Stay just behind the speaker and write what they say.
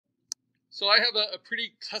So I have a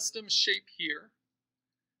pretty custom shape here.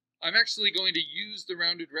 I'm actually going to use the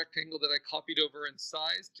rounded rectangle that I copied over and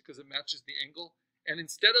sized because it matches the angle. And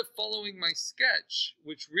instead of following my sketch,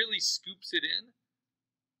 which really scoops it in,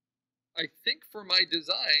 I think for my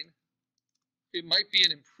design, it might be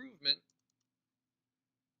an improvement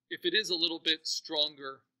if it is a little bit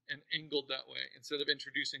stronger and angled that way, instead of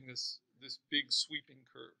introducing this big sweeping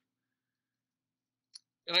curve.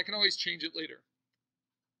 And I can always change it later.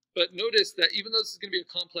 But notice that even though this is going to be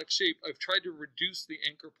a complex shape, I've tried to reduce the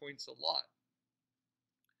anchor points a lot.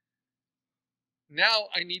 Now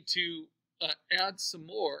I need to add some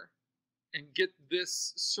more and get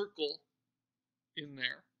this circle in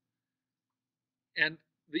there. And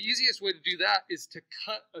the easiest way to do that is to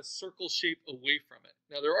cut a circle shape away from it.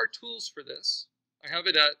 Now there are tools for this. I have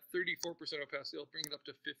it at 34% opacity. I'll bring it up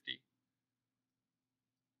to 50.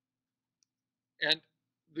 And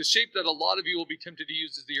the shape that a lot of you will be tempted to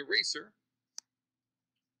use is the eraser.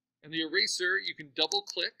 And the eraser, you can double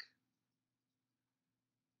click.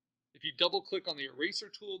 If you double click on the eraser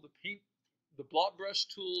tool, the blob brush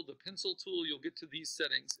tool, the pencil tool, you'll get to these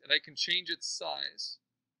settings. And I can change its size.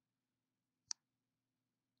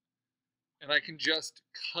 And I can just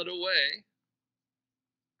cut away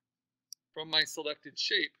from my selected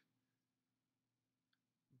shape.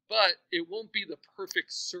 But it won't be the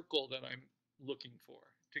perfect circle that I'm looking for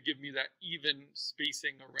to give me that even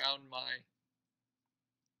spacing around my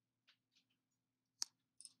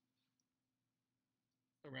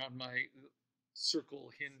circle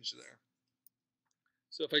hinge there.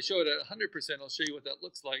 So if I show it at 100%, I'll show you what that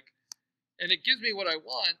looks like. And it gives me what I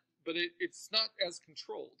want, but it's not as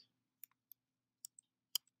controlled.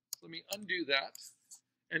 So let me undo that.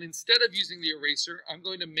 And instead of using the eraser, I'm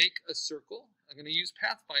going to make a circle. I'm going to use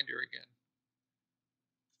Pathfinder again.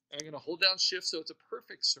 I'm going to hold down Shift so it's a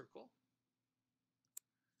perfect circle.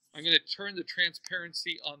 I'm going to turn the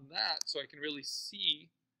transparency on that so I can really see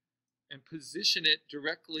and position it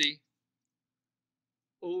directly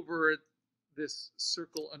over this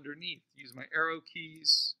circle underneath. Use my arrow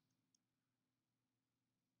keys.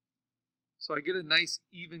 So I get a nice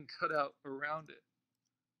even cutout around it.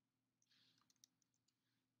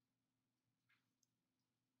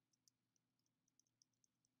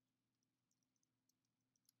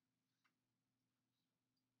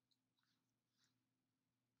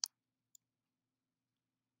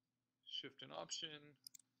 Shift and Option.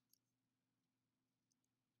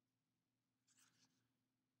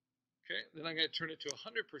 Okay, then I'm going to turn it to 100%.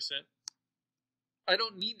 I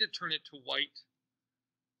don't need to turn it to white,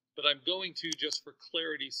 but I'm going to just for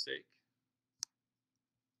clarity's sake.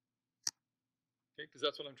 Okay, because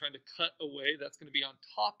that's what I'm trying to cut away. That's going to be on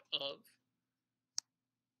top of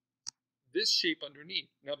this shape underneath.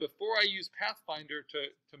 Now, before I use Pathfinder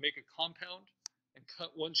to make a compound and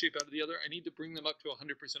cut one shape out of the other, I need to bring them up to 100%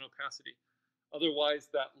 opacity. Otherwise,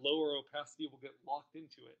 that lower opacity will get locked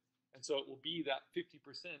into it. And so it will be that 50%,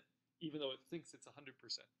 even though it thinks it's 100%.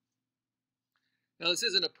 Now, this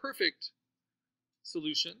isn't a perfect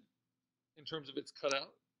solution in terms of its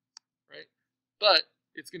cutout, right? But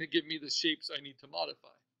it's going to give me the shapes I need to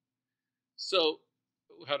modify. So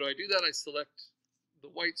how do I do that? I select the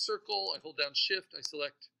white circle, I hold down Shift, I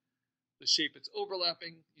select the shape it's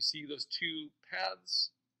overlapping. You see those two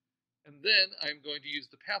paths. And then I'm going to use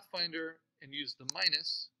the Pathfinder and use the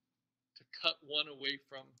minus to cut one away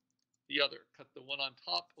from the other. Cut the one on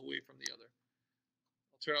top away from the other.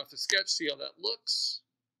 I'll turn off the sketch, see how that looks.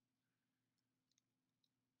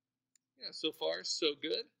 Yeah, so far so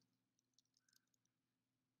good.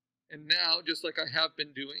 And now, just like I have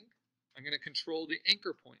been doing, I'm going to control the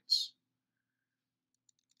anchor points.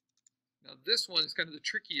 Now this one is kind of the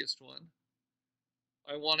trickiest one.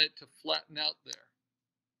 I want it to flatten out there.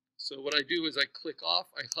 So what I do is I click off,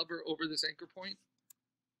 I hover over this anchor point,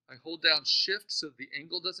 I hold down Shift so the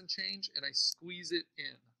angle doesn't change, and I squeeze it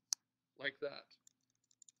in like that.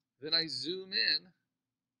 Then I zoom in,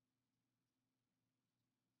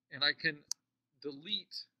 and I can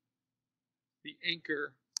delete the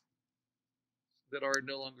anchor that are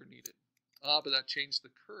no longer needed. But that changed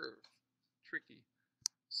the curve. Tricky.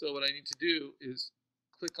 So what I need to do is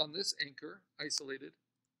click on this anchor, isolated.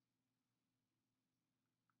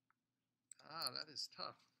 That is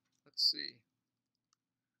tough. Let's see.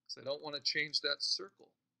 Because I don't want to change that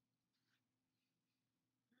circle.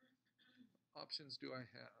 What options do I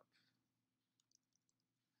have?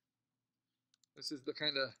 This is the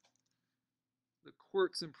kind of the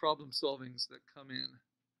quirks and problem solvings that come in.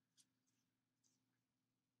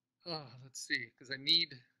 Let's see, because I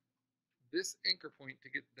need this anchor point to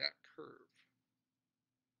get that curve.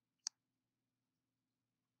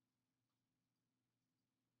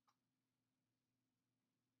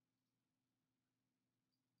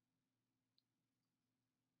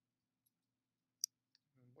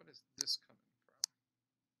 is this coming from?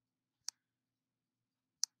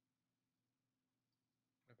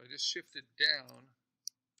 If I just shift it down,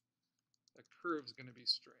 the curve's going to be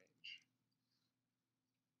strange.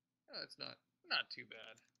 It's not too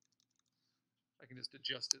bad. I can just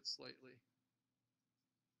adjust it slightly.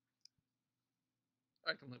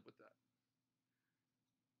 I can live with that.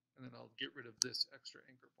 And then I'll get rid of this extra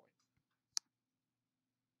anchor point.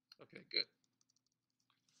 Okay, good.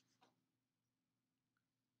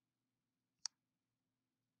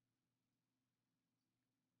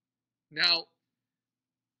 Now,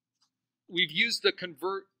 we've used the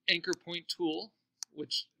convert anchor point tool,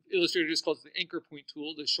 which Illustrator just calls the anchor point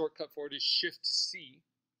tool. The shortcut for it is Shift-C,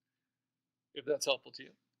 if that's helpful to you.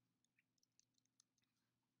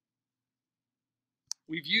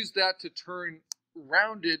 We've used that to turn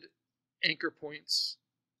rounded anchor points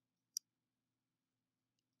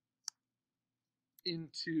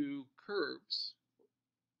into curves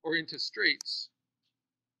or into straights.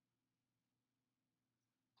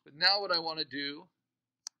 But now what I want to do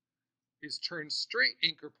is turn straight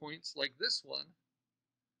anchor points like this one,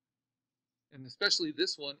 and especially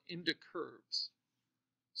this one, into curves.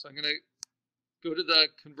 So I'm going to go to the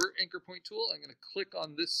Convert Anchor Point tool. I'm going to click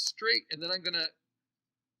on this straight, and then I'm going to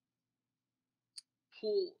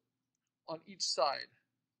pull on each side.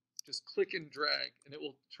 Just click and drag, and it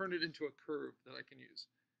will turn it into a curve that I can use.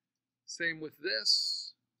 Same with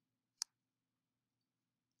this.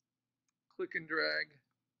 Click and drag.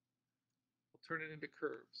 We'll turn it into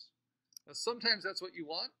curves. Now sometimes that's what you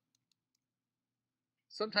want.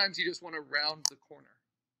 Sometimes you just want to round the corner,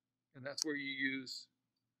 and that's where you use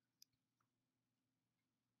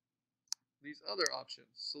these other options,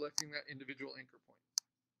 selecting that individual anchor point.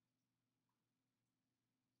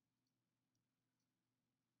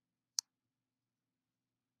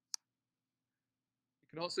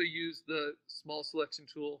 You can also use the small selection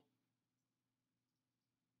tool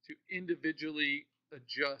to individually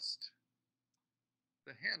adjust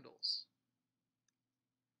the handles.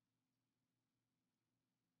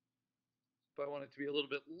 If I want it to be a little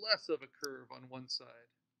bit less of a curve on one side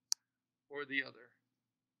or the other.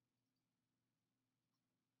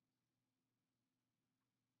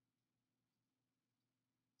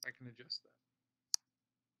 I can adjust that.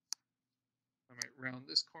 I might round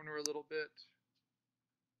this corner a little bit.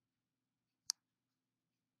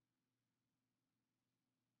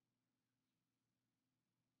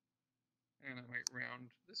 And I might round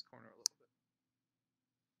this corner a little bit.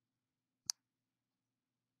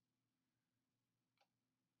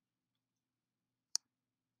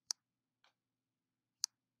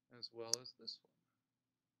 As well as this one.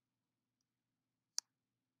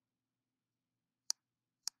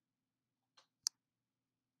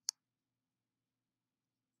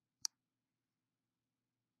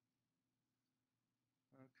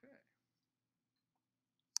 Okay.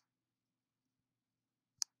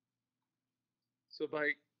 So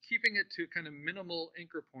by keeping it to kind of minimal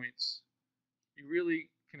anchor points, you really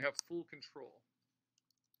can have full control.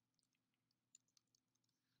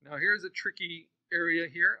 Now here's a tricky area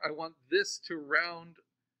here. I want this to round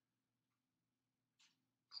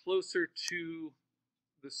closer to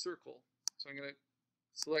the circle. So I'm going to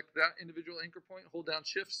select that individual anchor point, hold down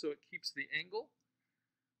Shift so it keeps the angle.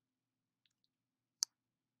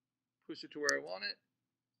 Push it to where I want it.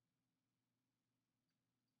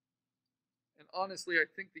 And honestly, I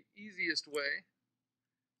think the easiest way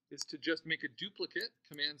is to just make a duplicate,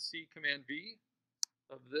 Command-C, Command-V,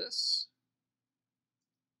 of this,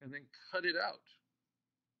 and then cut it out.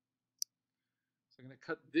 So I'm going to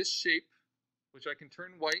cut this shape, which I can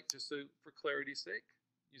turn white just so for clarity's sake,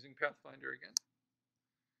 using Pathfinder again.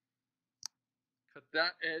 Cut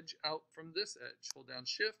that edge out from this edge. Hold down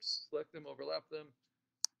Shift, select them, overlap them,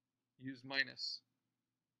 use minus.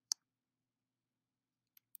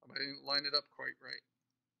 I didn't line it up quite right.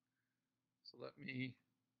 So let me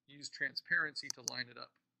use transparency to line it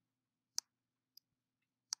up.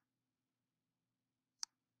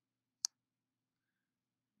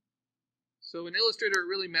 So in Illustrator, it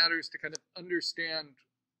really matters to kind of understand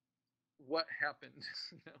what happened,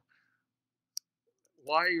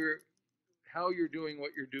 how you're doing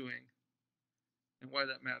what you're doing, and why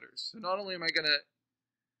that matters. So not only am I going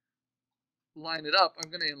to line it up, I'm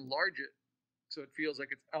going to enlarge it so it feels like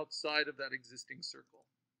it's outside of that existing circle.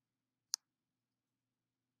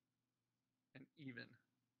 And even.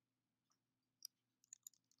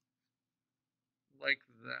 Like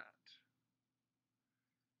that.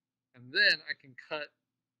 And then I can cut.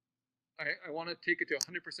 I want to take it to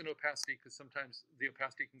 100% opacity because sometimes the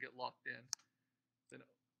opacity can get locked in. Then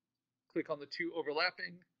click on the two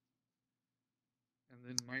overlapping and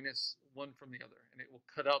then minus 1 from the other, and it will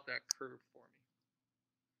cut out that curve for me.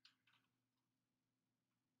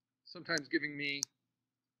 Sometimes giving me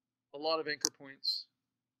a lot of anchor points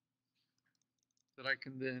that I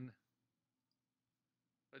can then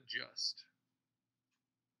adjust.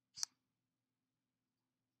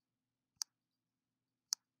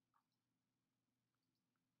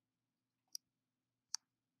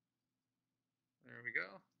 There we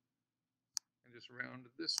go. And just round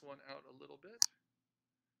this one out a little bit.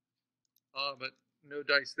 But no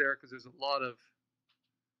dice there because there's a lot of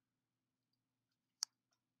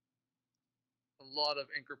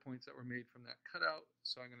anchor points that were made from that cutout.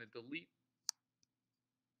 So I'm going to delete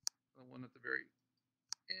the one at the very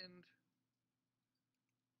end.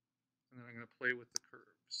 And then I'm going to play with the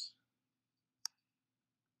curves.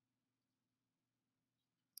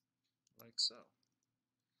 Like so.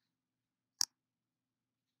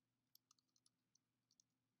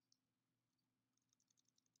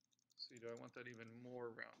 See, do I want that even more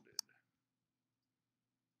rounded?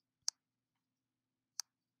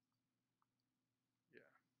 Yeah.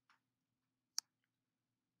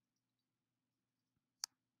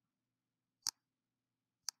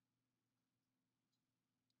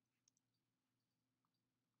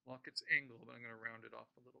 Lock its angle, but I'm going to round it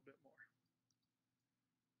off a little bit more.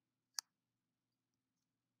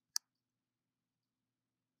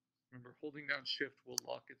 Remember, holding down Shift will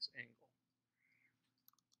lock its angle.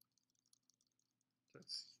 So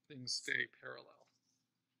things stay parallel.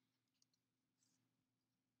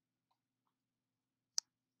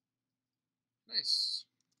 Nice.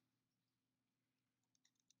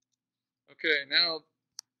 Okay, now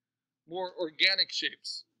more organic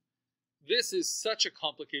shapes. This is such a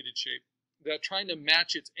complicated shape that trying to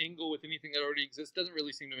match its angle with anything that already exists doesn't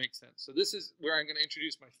really seem to make sense. So this is where I'm going to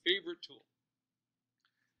introduce my favorite tool.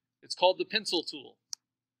 It's called the pencil tool.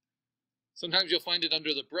 Sometimes you'll find it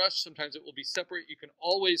under the brush, sometimes it will be separate. You can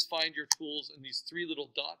always find your tools in these 3 little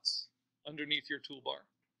dots underneath your toolbar,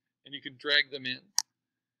 and you can drag them in.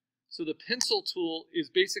 So the pencil tool is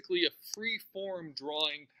basically a free-form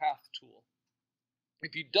drawing path tool.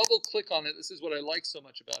 If you double-click on it, this is what I like so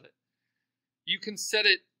much about it. You can set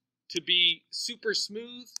it to be super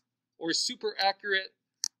smooth or super accurate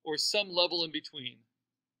or some level in between.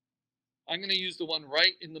 I'm going to use the one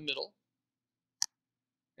right in the middle.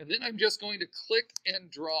 And then I'm just going to click and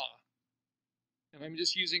draw. And I'm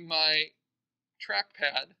just using my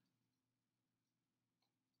trackpad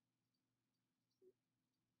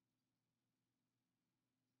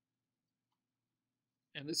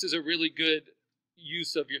and this is a really good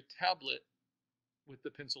use of your tablet with the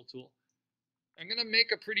pencil tool. I'm going to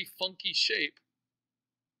make a pretty funky shape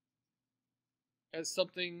as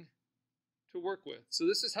something to work with. So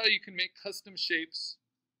this is how you can make custom shapes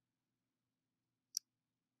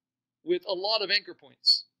with a lot of anchor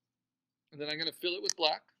points. And then I'm going to fill it with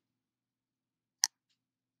black.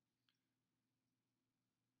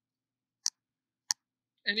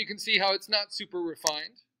 And you can see how it's not super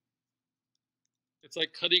refined. It's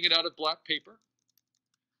like cutting it out of black paper.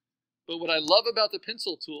 But what I love about the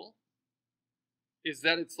pencil tool is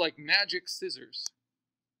that it's like magic scissors.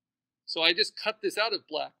 So I just cut this out of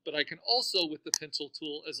black, but I can also, with the pencil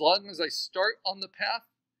tool, as long as I start on the path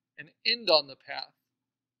and end on the path,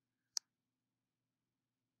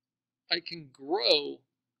 I can grow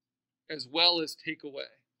as well as take away.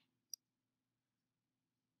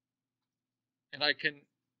 And I can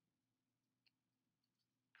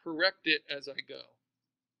correct it as I go.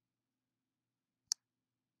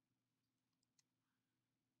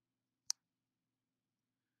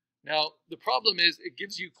 Now, the problem is it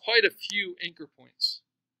gives you quite a few anchor points.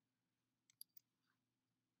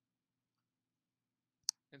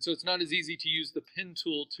 And so it's not as easy to use the pen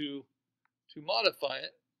tool to modify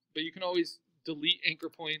it, but you can always delete anchor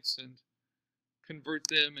points and convert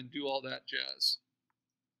them and do all that jazz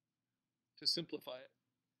to simplify it.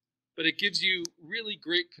 But it gives you really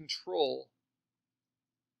great control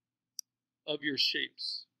of your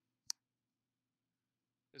shapes,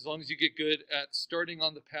 as long as you get good at starting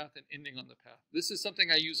on the path and ending on the path. This is something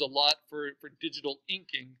I use a lot for digital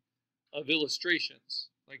inking of illustrations,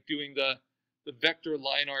 like doing the vector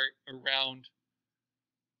line art around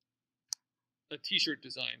a t-shirt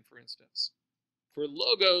design, for instance. For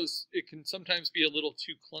logos, it can sometimes be a little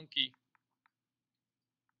too clunky,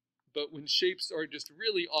 but when shapes are just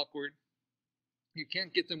really awkward, you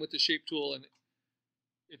can't get them with the shape tool, and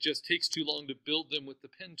it just takes too long to build them with the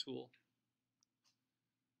pen tool.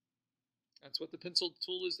 That's what the pencil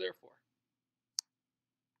tool is there for.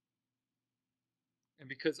 And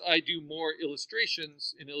because I do more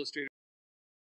illustrations in Illustrator